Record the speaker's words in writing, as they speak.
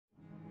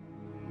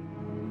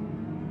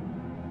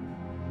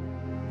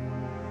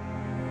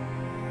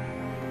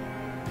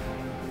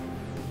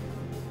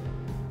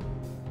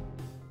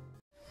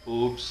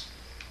Oops.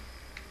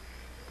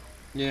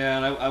 Yeah,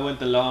 and I went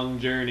the long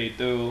journey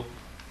too.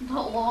 The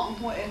long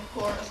way, of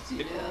course, you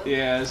did.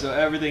 Yeah, so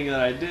everything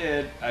that I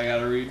did, I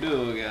gotta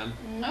redo again.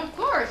 Of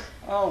course.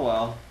 Oh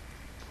well.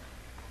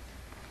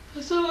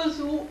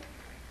 So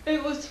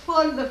it was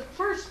fun the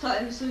first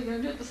time, so you're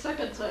gonna do it the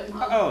second time,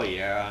 huh? Oh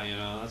yeah, you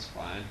know, that's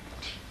fine.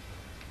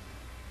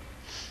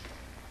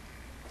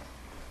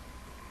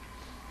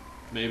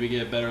 Maybe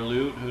get better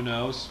loot, who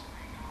knows?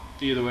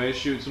 Either way,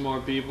 shoot some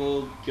more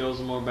people, kill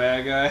some more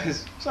bad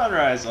guys.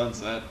 Sunrise,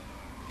 sunset.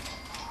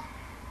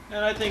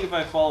 And I think if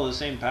I follow the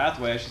same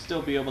pathway, I should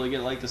still be able to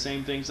get like the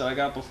same things that I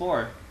got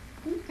before.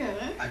 Okay.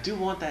 I do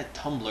want that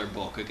Tumblr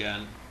book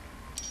again.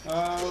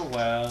 Oh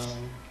well.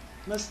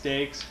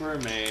 Mistakes were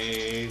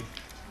made.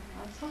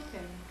 That's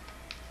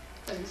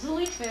okay.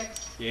 Easily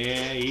fixed.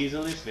 Yeah,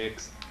 easily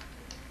fixed.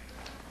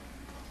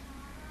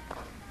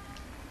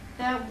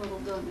 That little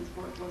gun is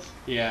worthless.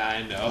 Yeah,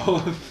 I know.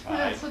 Fine.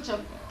 That's such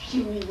a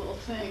puny little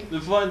thing. The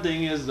fun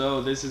thing is,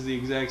 though, this is the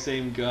exact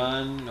same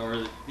gun,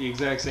 or the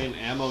exact same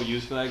ammo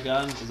used for that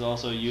gun is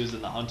also used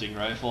in the hunting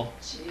rifle.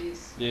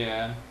 Jeez.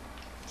 Yeah.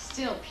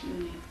 Still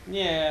puny.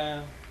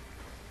 Yeah.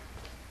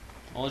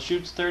 Well, it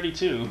shoots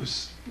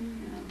 32s.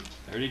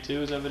 Yeah.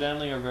 32s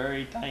evidently are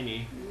very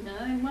tiny. No,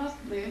 they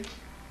must be. There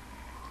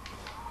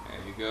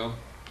you go.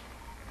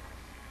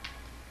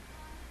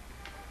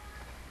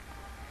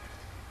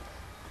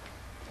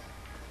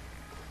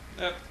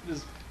 Yep,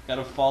 just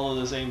gotta follow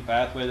the same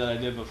pathway that I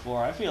did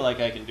before. I feel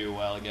like I can do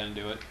well again,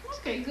 do it.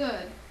 Okay,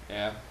 good.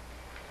 Yeah.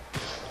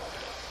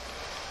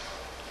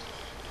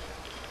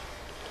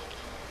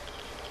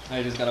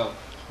 I just gotta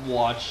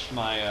watch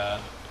my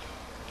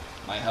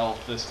my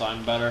health this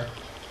time better.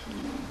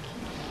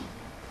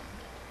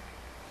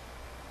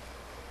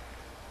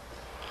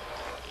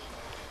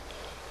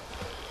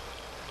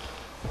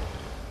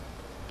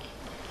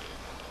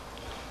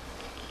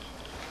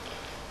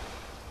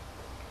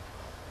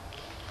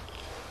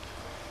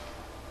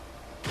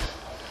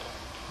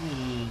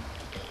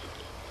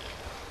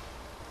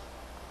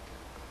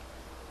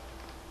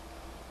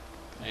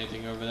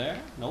 Anything over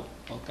there? Nope.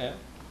 Okay.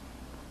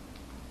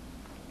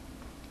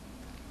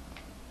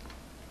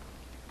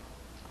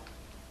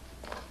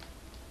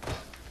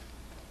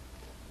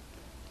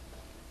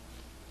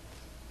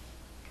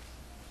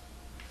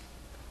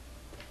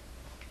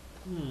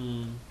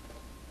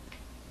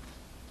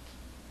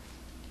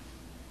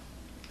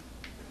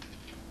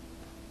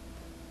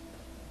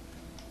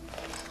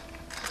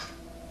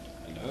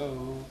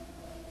 Hello.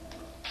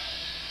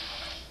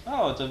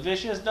 Oh, it's a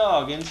vicious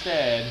dog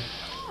instead.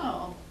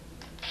 Oh.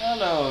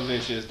 Hello,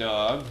 vicious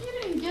dog. You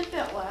didn't get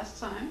that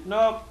last time.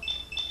 Nope.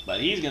 But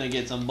he's gonna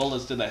get some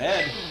bullets to the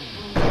head.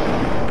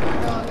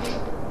 Doggy.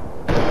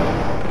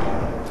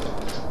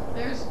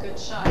 There's a good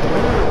shot.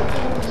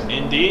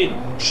 Indeed.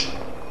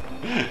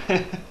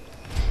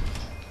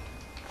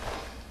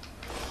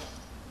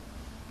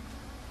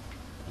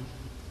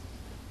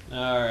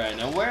 Alright,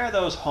 now where are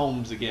those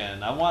homes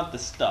again? I want the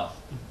stuff.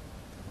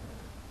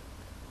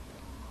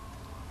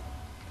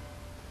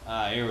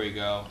 Ah, here we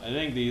go. I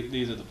think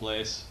these are the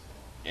place.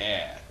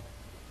 Yeah.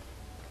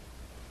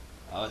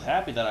 I was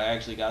happy that I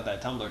actually got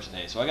that tumbler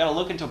today. So I gotta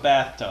look into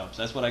bathtubs.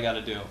 That's what I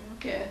gotta do.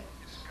 Okay.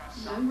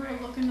 Remember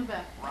to look in the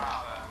back.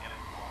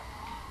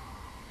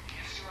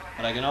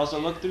 But I can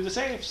also look through the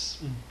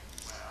safes.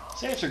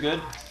 Safes are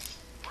good.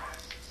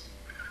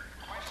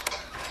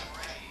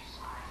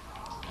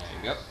 There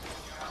you go.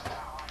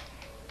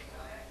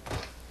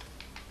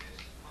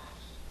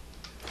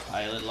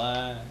 Pilot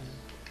line.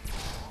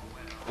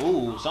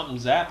 Ooh,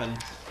 something's zapping.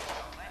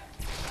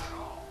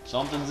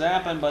 Something's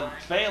zapping, but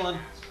failing.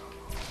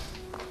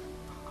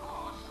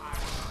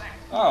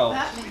 Oh.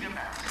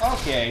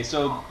 Okay,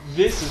 so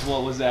this is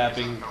what was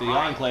zapping the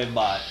Enclave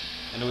bot.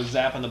 And it was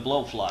zapping the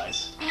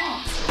blowflies.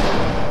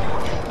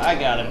 I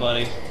got it,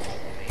 buddy.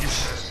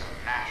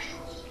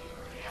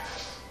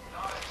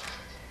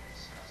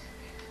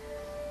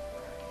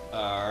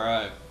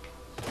 Alright.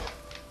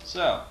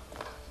 So.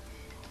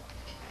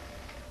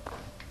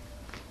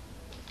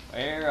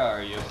 Where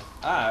are you?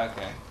 Ah,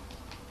 okay.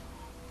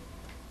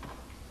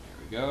 Here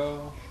we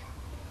go.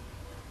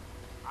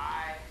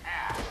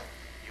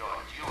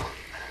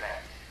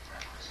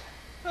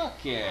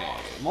 Okay,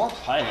 more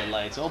pilot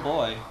lights, oh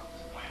boy.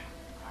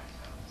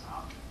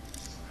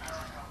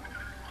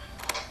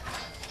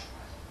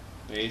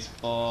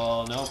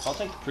 Baseball, nope, I'll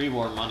take the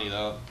pre-war money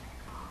though.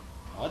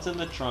 What's in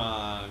the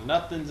trunk?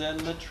 Nothing's in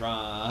the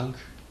trunk.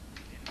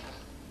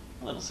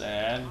 A little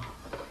sad.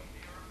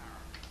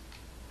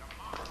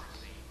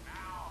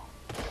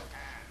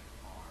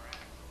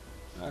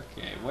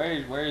 Okay,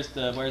 where's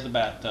the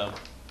bathtub?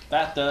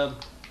 Bathtub.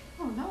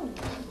 Oh no.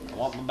 I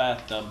want my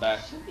bathtub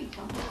back. Should be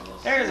coming to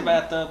this. There's a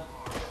bathtub.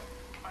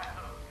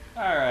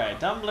 Alright,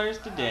 tumblers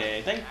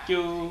today. Thank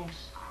you.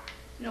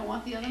 You don't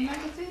want the other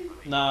magazine?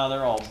 Nah,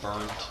 they're all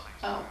burnt.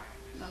 Oh,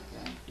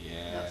 okay.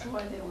 Yeah. That's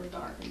why they were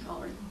dark in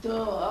color.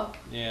 Duh.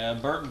 Yeah,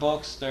 burnt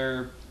books,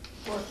 they're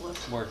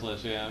Worthless.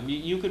 worthless, yeah.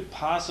 You could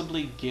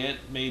possibly get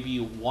maybe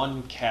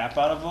one cap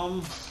out of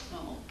them.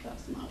 No,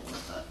 that's not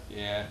worth it.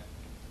 Yeah.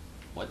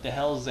 What the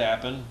hell's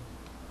zapping?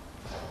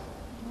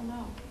 I don't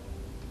know.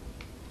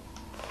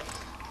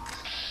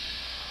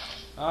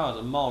 Oh, it's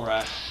a mole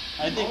rat.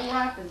 I think. Mole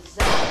rat is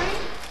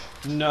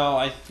zapping? No,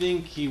 I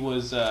think he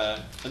was.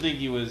 I think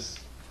he was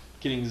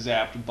getting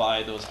zapped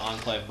by those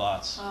Enclave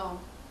bots. Oh.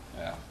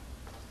 Yeah.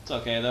 It's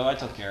okay though. I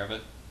took care of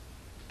it.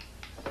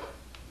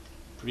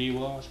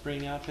 Pre-war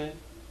spring outfit.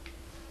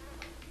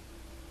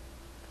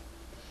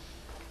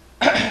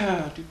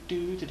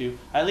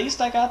 At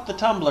least I got the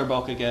Tumblr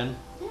book again.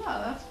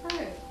 Yeah, that's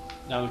great.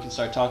 Now we can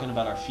start talking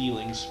about our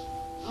feelings.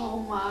 Oh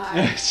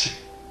my.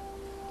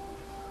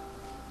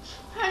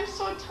 I'm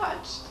so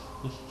touched.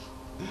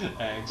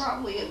 Thanks.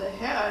 Probably in the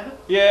head.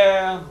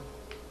 Yeah.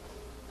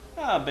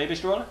 Ah, baby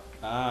stroller?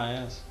 Ah,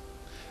 yes.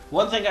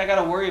 One thing I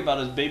gotta worry about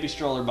is baby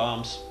stroller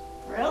bombs.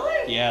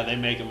 Really? Yeah, they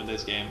make them in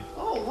this game.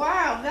 Oh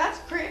wow, that's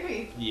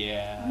creepy.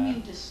 Yeah. I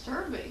mean,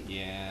 disturbing.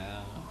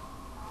 Yeah.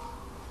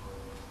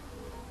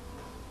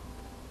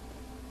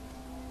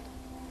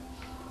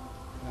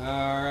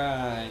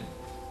 Alright.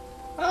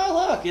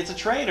 Oh, look, it's a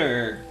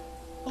trader.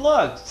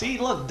 Look, see,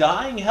 look,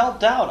 dying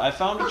helped out. I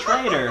found a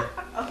trader.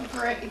 Oh,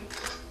 great.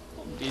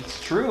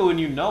 It's true and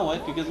you know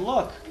it because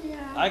look,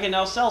 Yeah. I can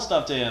now sell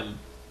stuff to him.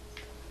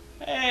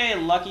 Hey,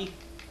 Lucky.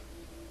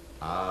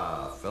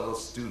 Ah, fellow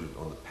student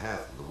on the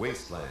path of the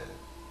wasteland.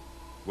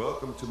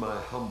 Welcome to my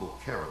humble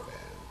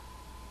caravan.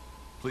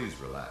 Please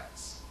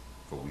relax,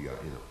 for we are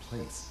in a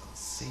place of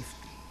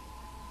safety.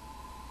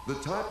 The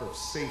type of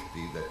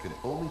safety that can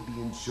only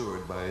be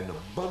ensured by an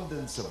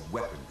abundance of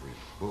weaponry,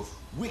 both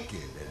wicked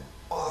and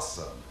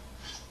awesome,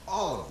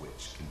 all of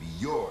which can be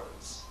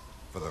yours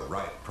for the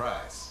right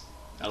price.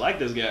 I like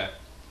this guy.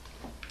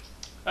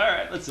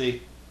 Alright, let's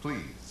see.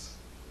 Please,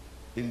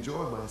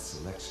 enjoy my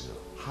selection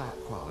of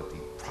high-quality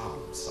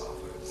problem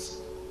solvers.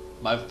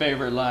 My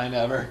favorite line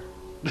ever.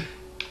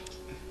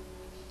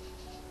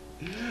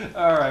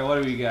 Alright, what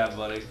do we got,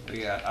 buddy? What do we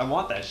got? I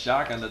want that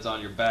shotgun that's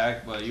on your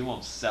back, but you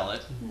won't sell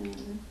it.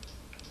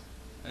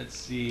 Let's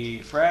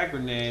see. Frag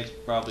grenades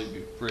probably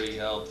be pretty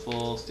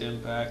helpful. Stim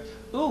pack.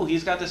 Ooh,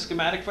 he's got the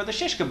schematic for the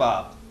shish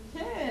kebab.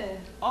 Yeah.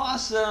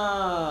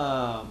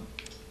 Awesome!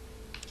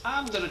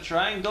 I'm gonna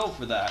try and go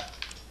for that.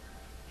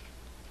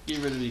 Get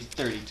rid of these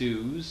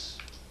 32s.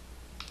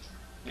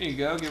 There you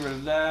go, get rid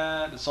of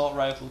that. Assault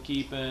rifle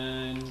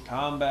keeping.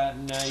 Combat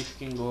knife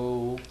can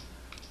go.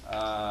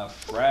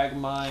 Frag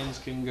mines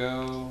can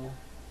go.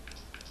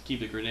 Keep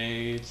the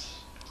grenades.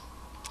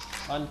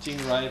 Hunting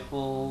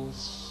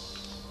rifles.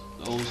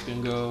 Those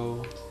can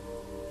go.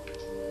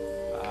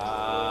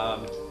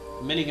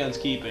 Minigun's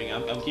keeping.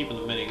 I'm keeping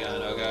the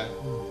minigun, okay.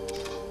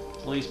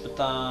 Police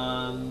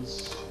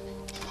batons.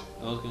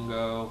 Those can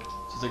go.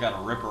 Since I got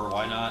a ripper,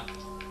 why not?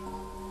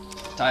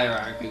 Tire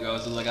iron can go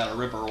since I got a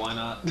ripper, why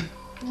not?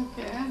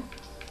 Okay.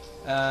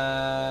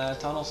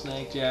 Tunnel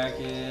snake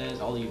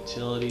jacket, all the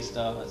utility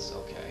stuff, that's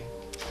okay.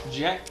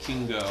 Jet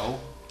can go.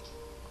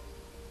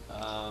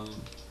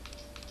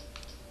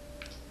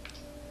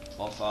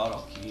 Buff out,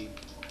 I'll keep.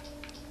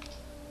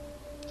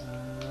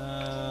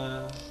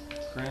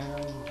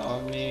 Cram,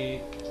 dog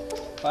meat,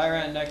 fire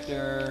ant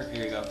nectar,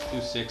 here you go,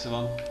 do 6 of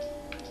them.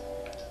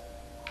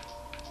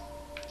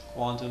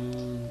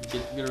 Quantum,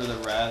 get rid of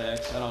the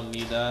Radix, I don't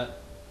need that.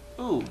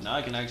 Ooh, now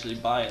I can actually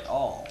buy it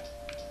all.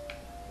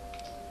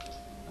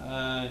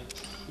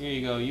 Here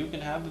you go, you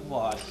can have the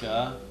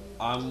vodka.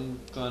 I'm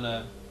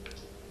gonna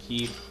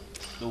keep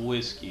the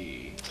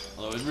whiskey.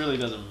 Although it really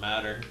doesn't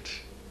matter.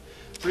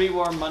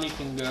 Pre-war money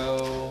can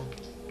go.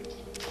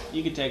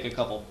 You can take a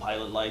couple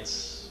pilot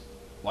lights.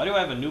 Why do I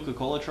have a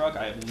Nuka-Cola truck?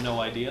 I have no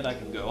idea, that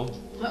can go.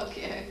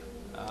 Okay.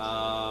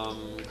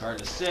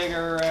 Carton of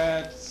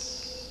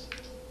cigarettes.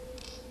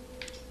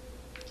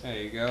 There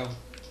you go.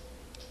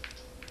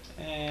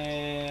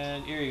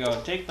 And here you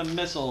go. Take the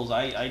missiles.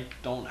 I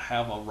don't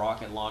have a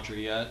rocket launcher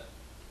yet.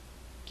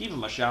 Keeping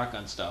my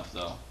shotgun stuff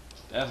though.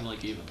 Definitely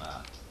keeping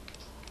that.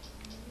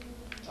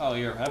 Oh,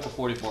 here, have the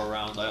 44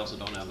 rounds. I also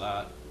don't have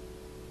that.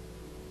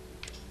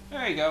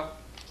 There you go.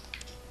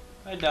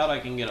 I doubt I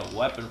can get a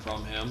weapon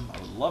from him. I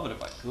would love it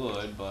if I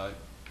could, but...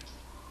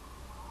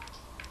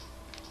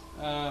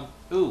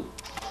 ooh.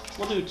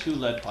 We'll do 2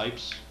 lead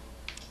pipes.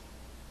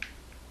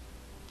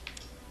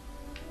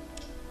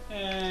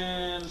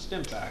 And a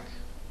stim pack.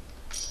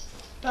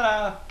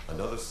 Ta-da!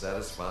 Another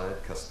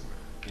satisfied customer.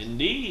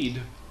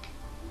 Indeed.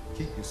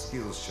 Keep your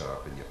skills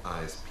sharp and your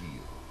eyes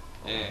peeled.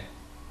 Yeah.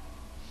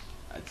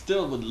 I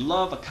still would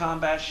love a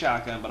combat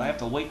shotgun, but I have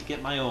to wait to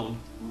get my own.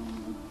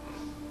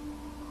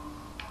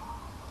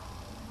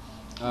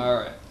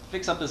 Alright,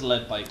 fix up this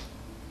lead pipe.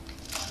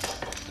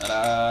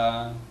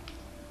 Ta-da!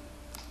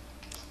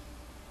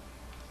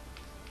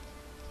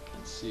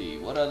 Let's see,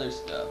 what other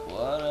stuff?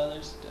 What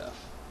other stuff?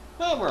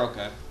 Well, we're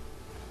okay.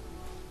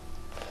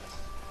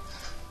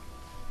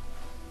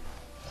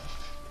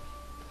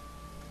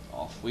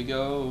 Off we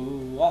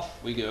go,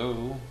 off we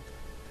go.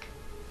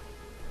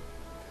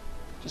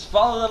 Just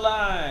follow the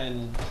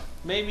line.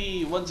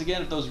 Maybe, once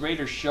again, if those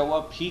raiders show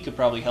up, he could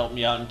probably help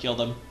me out and kill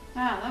them.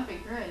 Ah, that'd be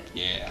great.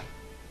 Yeah.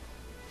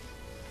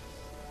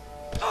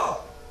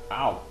 Oh!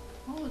 Ow.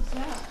 What was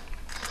that?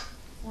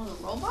 One of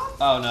the robots?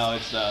 Oh no,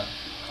 it's the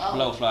Oh.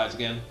 blowflies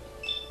again.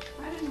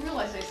 I didn't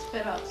realize they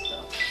spit out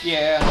stuff.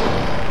 Yeah.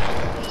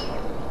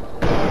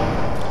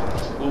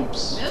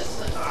 Oops.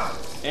 Missed it.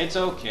 It's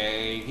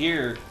okay.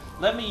 Here,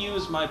 let me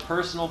use my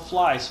personal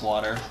fly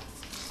swatter.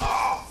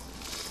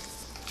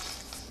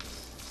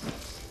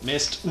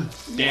 Missed.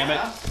 Damn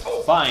Yeah.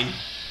 it. Fine.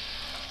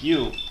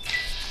 You.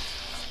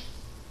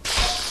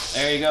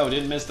 There you go.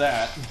 Didn't miss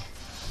that.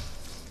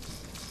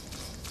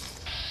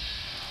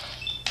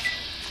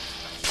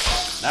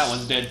 That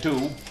one's dead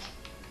too.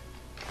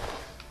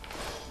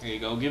 Here you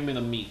go. Give me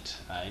the meat.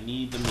 I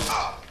need the meat.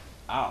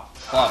 Ow.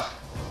 Fuck.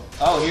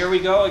 Oh, here we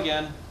go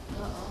again.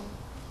 Uh-oh.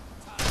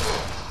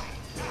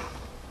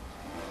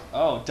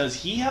 Oh, does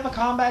he have a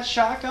combat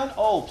shotgun?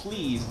 Oh,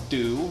 please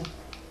do.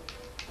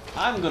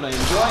 I'm gonna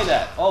enjoy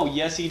that. Oh,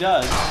 yes he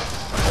does.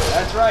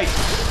 That's right.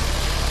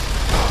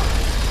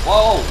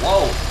 Whoa,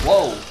 whoa,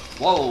 whoa,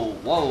 whoa,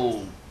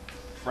 whoa.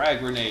 Frag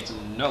grenades,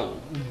 no.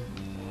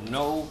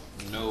 No,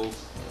 no,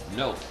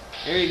 no.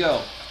 Here you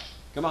go.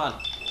 Come on,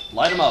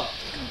 light them up.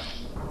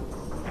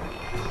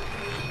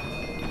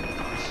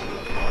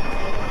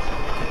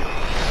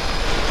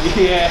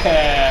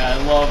 Yeah,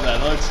 I love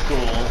that. Looks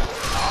cool.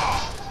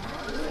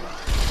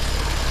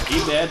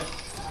 He's dead.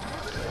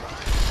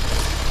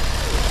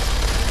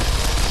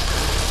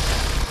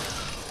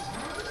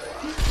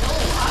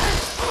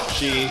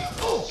 She.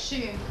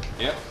 She.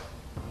 Yep.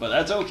 But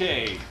that's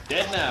okay.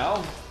 Dead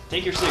now.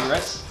 Take your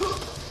cigarettes.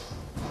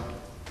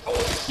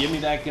 Give me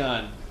that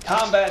gun.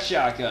 Combat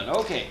shotgun.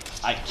 Okay.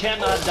 I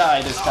cannot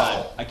die this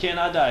time. I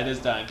cannot die this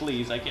time.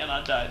 Please, I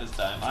cannot die this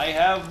time. I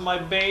have my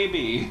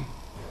baby.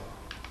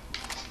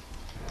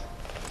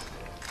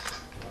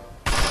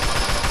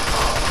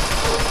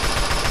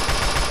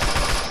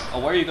 Oh,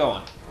 where are you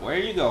going? Where are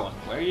you going?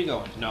 Where are you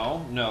going?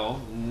 No,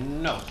 no,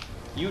 no.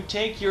 You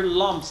take your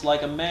lumps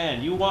like a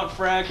man. You want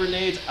frag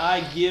grenades?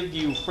 I give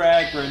you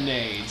frag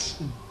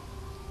grenades.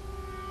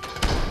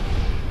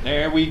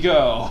 There we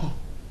go.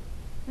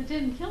 It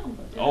didn't kill him,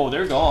 but did Oh, it?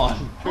 they're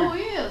gone. Oh,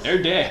 he is.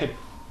 They're dead.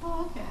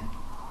 Oh, okay.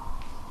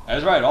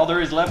 That's right. All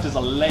there is left is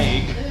a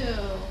leg. Ew.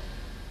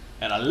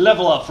 And a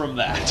level up from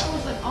that. That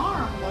was an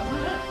arm,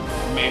 wasn't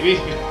it? Maybe. I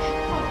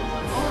thought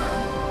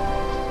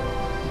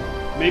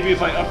it Maybe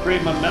if I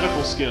upgrade my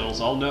medical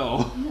skills, I'll know.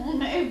 was an arm.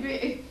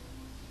 Maybe.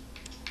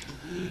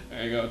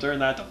 There you go. Turn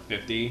that to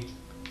 50.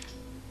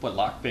 Put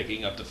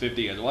lockpicking up to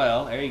 50 as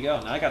well. There you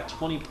go. Now I got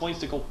 20 points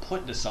to go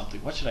put into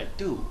something. What should I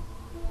do?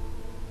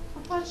 I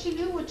thought you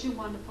knew what you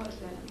wanted to put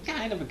in.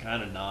 Kind of and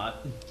kind of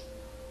not.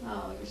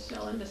 Oh, you're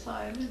still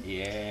undecided?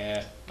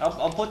 Yeah.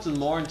 I'll put some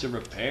more into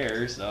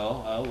repairs,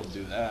 though. I will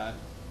do that.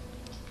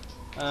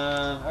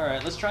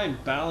 Alright, let's try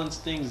and balance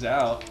things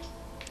out.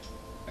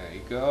 There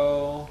you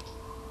go.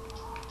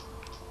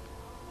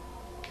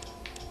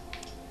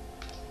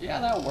 Yeah,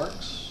 that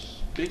works.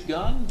 Big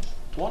gun,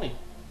 20.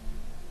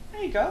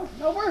 There you go.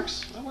 That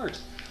works. That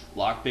works.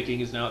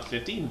 Lockpicking is now at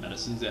 50,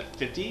 medicine's at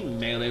 50,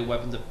 melee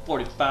weapons at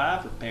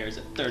 45, repairs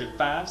at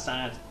 35,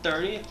 science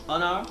 30,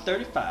 unarmed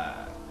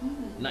 35.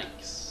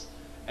 Nice.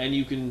 And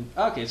you can,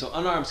 okay, so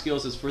unarmed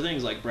skills is for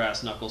things like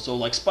brass knuckles, so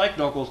like spike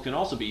knuckles can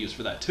also be used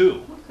for that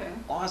too. Okay.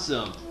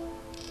 Awesome.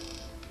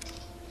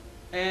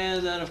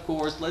 And then of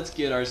course, let's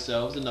get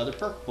ourselves another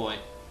perk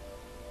point.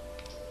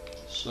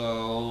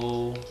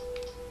 So,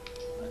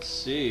 let's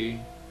see.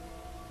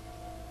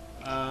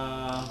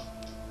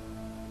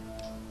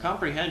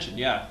 Comprehension,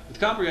 yeah. With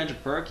comprehension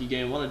perk, you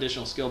gain 1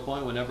 additional skill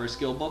point whenever a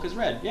skill book is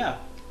read. Yeah,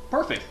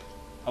 perfect.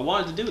 I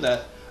wanted to do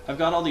that. I've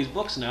got all these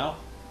books now,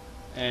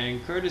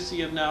 and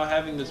courtesy of now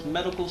having this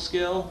medical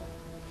skill,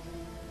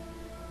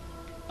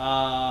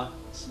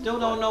 still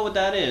don't know what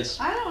that is.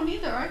 I don't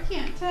either. I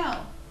can't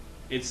tell.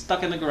 It's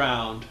stuck in the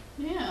ground.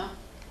 Yeah.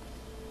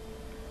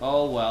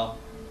 Oh well.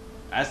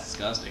 That's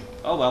disgusting.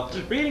 Oh well.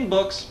 Reading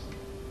books.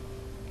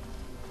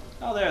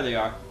 Oh, there they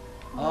are.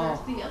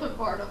 Well, there's the other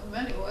part of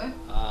them anyway.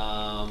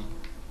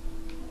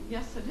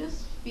 Yes, it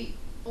is feet.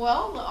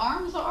 Well, the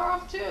arms are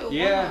off too.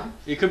 Yeah. One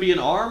It could be an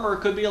arm or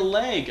it could be a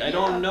leg. I Yeah.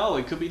 don't know.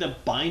 It could be the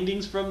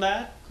bindings from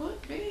that.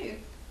 could be.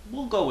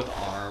 We'll go with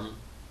arm.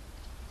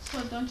 So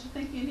don't you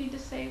think you need to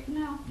save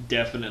now?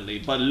 Definitely.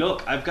 But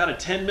look, I've got a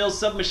 10 mil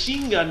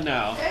submachine gun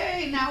now.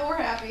 Hey, now we're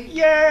happy.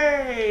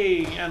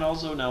 Yay! And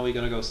also now we're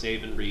gonna go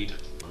save and read.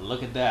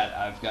 Look at that.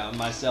 I've got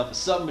myself a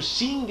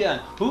submachine gun.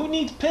 Who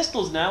needs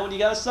pistols now when you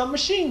got a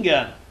submachine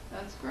gun?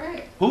 That's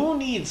great. Who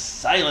needs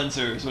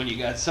silencers when you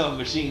got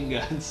submachine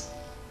guns?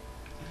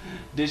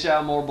 Dish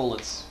out more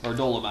bullets, or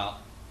dole them out.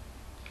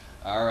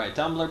 Alright,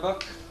 Tumblr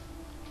book.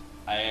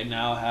 I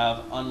now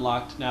have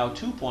unlocked now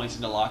 2 points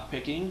into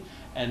lockpicking,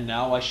 and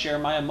now I share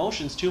my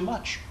emotions too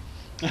much.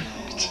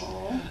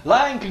 Oh,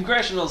 Lying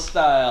congressional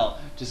style.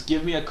 Just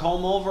give me a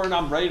comb over and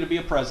I'm ready to be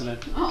a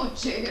president. oh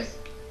jeez.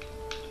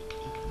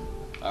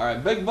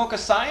 Alright, big book of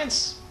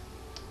science.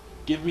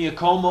 Give me a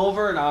comb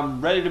over and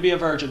I'm ready to be a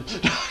virgin.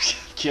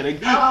 Kidding.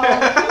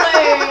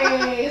 Oh,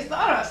 please.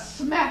 I'll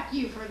smack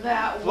you for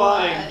that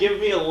Fine, one. give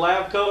me a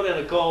lab coat and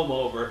a comb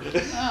over.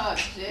 Oh,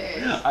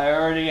 jeez. I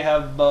already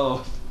have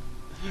both.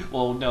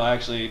 Well, no,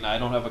 actually, I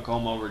don't have a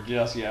comb over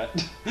just yet.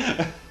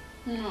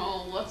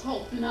 No, let's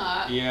hope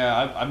not.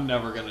 Yeah, I'm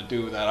never gonna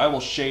do that. I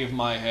will shave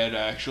my head,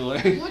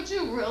 actually. Would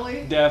you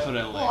really?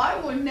 Definitely. Well, I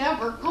would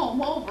never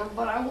comb over,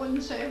 but I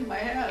wouldn't shave my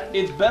head.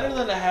 It's better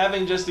than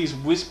having just these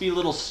wispy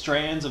little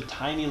strands of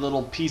tiny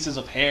little pieces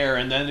of hair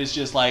and then it's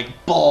just like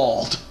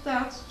bald.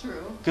 That's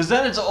true. Because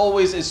then it's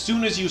always, as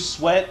soon as you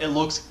sweat, it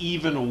looks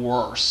even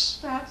worse.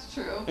 That's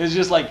true. It's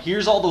just like,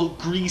 here's all the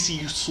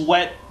greasy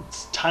sweat,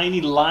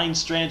 tiny line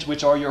strands,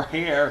 which are your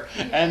hair,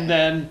 and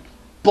then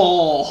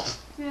bald.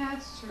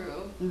 That's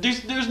true.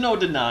 There's no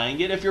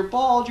denying it. If you're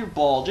bald, you're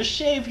bald. Just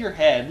shave your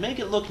head. Make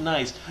it look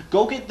nice.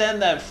 Go get then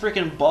that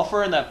freaking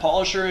buffer and that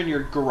polisher in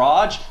your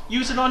garage.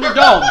 Use it on your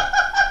dome.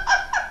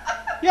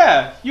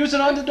 Yeah, use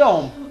it on the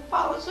dome.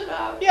 Polish it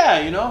up. Yeah,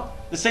 you know.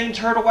 The same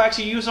turtle wax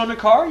you use on your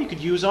car, you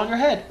could use on your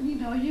head. You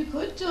know, you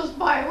could just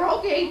buy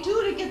Rogaine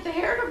too to get the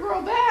hair to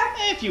grow back.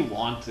 If you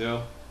want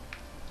to.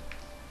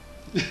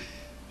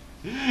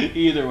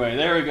 Either way,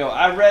 there we go.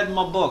 I read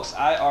my books.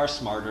 I are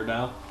smarter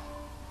now.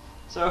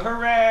 So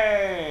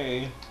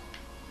hooray!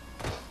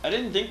 I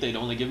didn't think they'd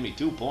only give me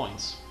 2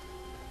 points.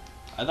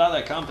 I thought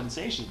that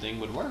compensation thing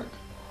would work.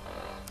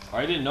 Or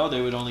I didn't know they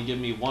would only give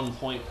me 1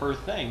 point per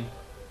thing.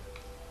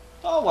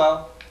 Oh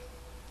well.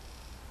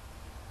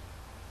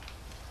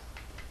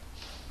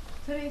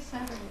 Today's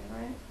Saturday,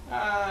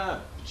 right?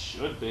 It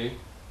should be.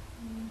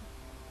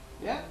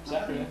 Yeah,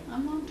 Saturday. Okay,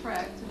 I'm on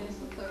track. Today's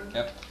the 3rd.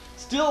 Yep.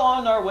 Still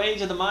on our way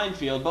to the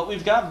minefield, but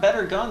we've got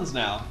better guns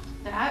now.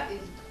 That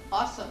is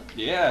awesome.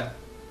 Yeah.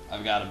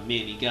 I've got a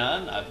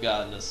minigun, I've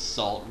got an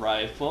assault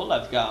rifle,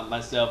 I've got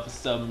myself a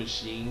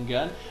submachine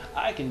gun.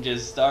 I can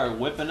just start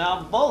whipping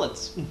out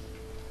bullets.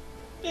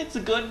 It's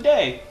a good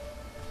day.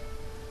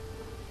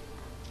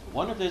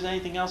 Wonder if there's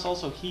anything else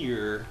also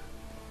here.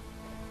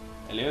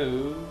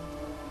 Hello?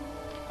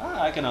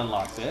 Ah, I can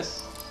unlock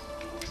this.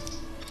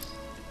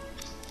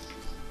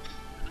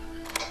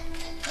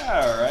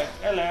 Alright,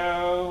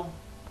 hello.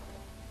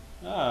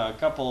 Ah, a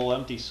couple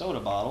empty soda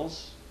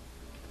bottles.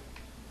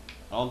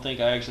 I don't think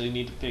I actually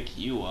need to pick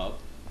you up.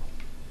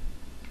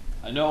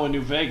 I know in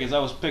New Vegas I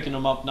was picking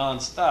them up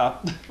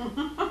non-stop.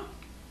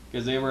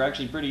 Because they were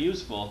actually pretty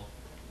useful.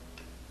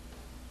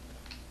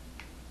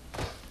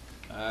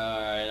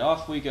 Alright,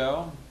 off we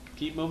go.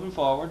 Keep moving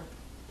forward.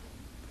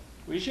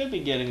 We should be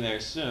getting there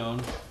soon.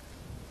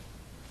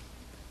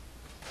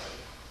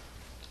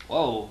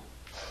 Whoa.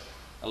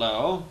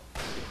 Hello?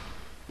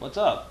 What's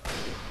up?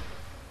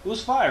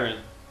 Who's firing?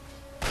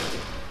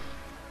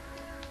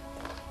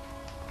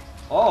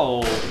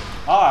 Oh,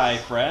 hi,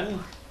 friend.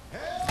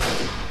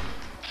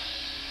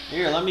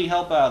 Here, let me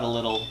help out a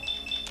little.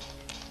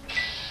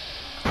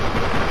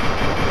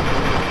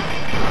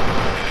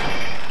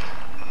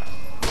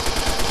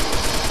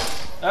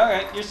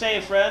 Alright, you're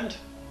safe, friend.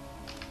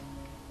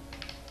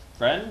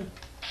 Friend?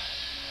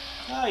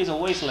 Ah, he's a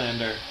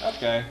wastelander.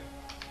 Okay.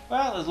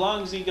 Well, as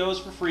long as he goes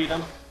for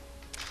freedom.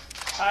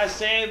 I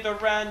saved a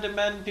random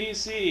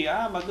NPC.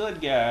 I'm a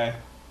good guy.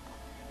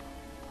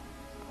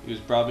 He was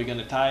probably going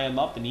to tie him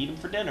up and eat him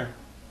for dinner.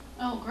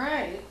 Oh,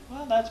 great.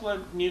 Well, that's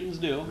what mutants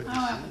do.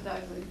 How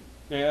appetizing.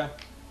 Yeah.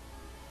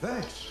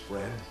 Thanks,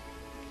 friend.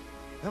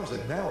 That was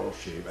a narrow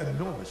shave and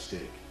no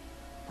mistake.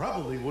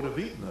 Probably would have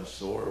eaten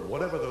us or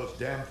whatever those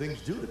damn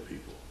things do to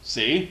people.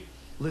 See?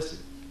 Listen,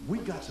 we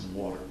got some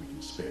water we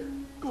can spare.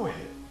 Go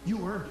ahead.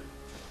 You earned it.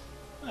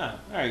 Ah,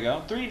 there you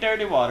go. 3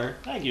 dirty water.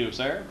 Thank you,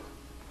 sir.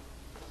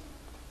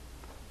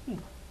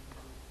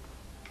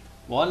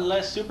 1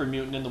 less super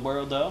mutant in the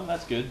world, though.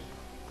 That's good.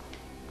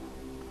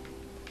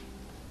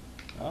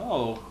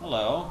 Oh,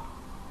 hello.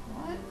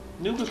 What?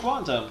 Nuka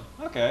Quantum.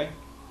 Okay.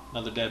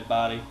 Another dead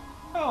body.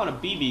 Oh, and a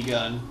BB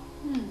gun.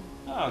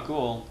 Oh,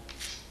 cool.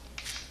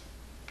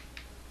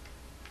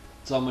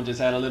 Someone just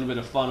had a little bit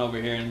of fun over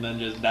here and then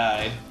just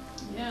died.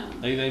 Yeah.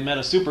 They met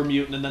a super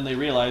mutant and then they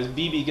realized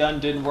BB gun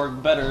didn't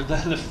work better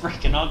than the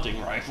freaking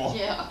hunting rifle.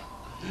 Yeah.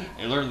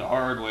 They learned the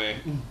hard way.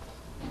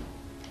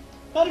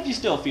 But if you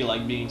still feel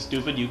like being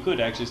stupid, you could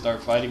actually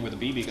start fighting with a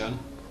BB gun.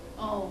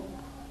 Oh,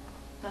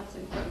 that's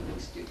incredibly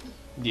stupid.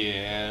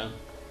 Yeah.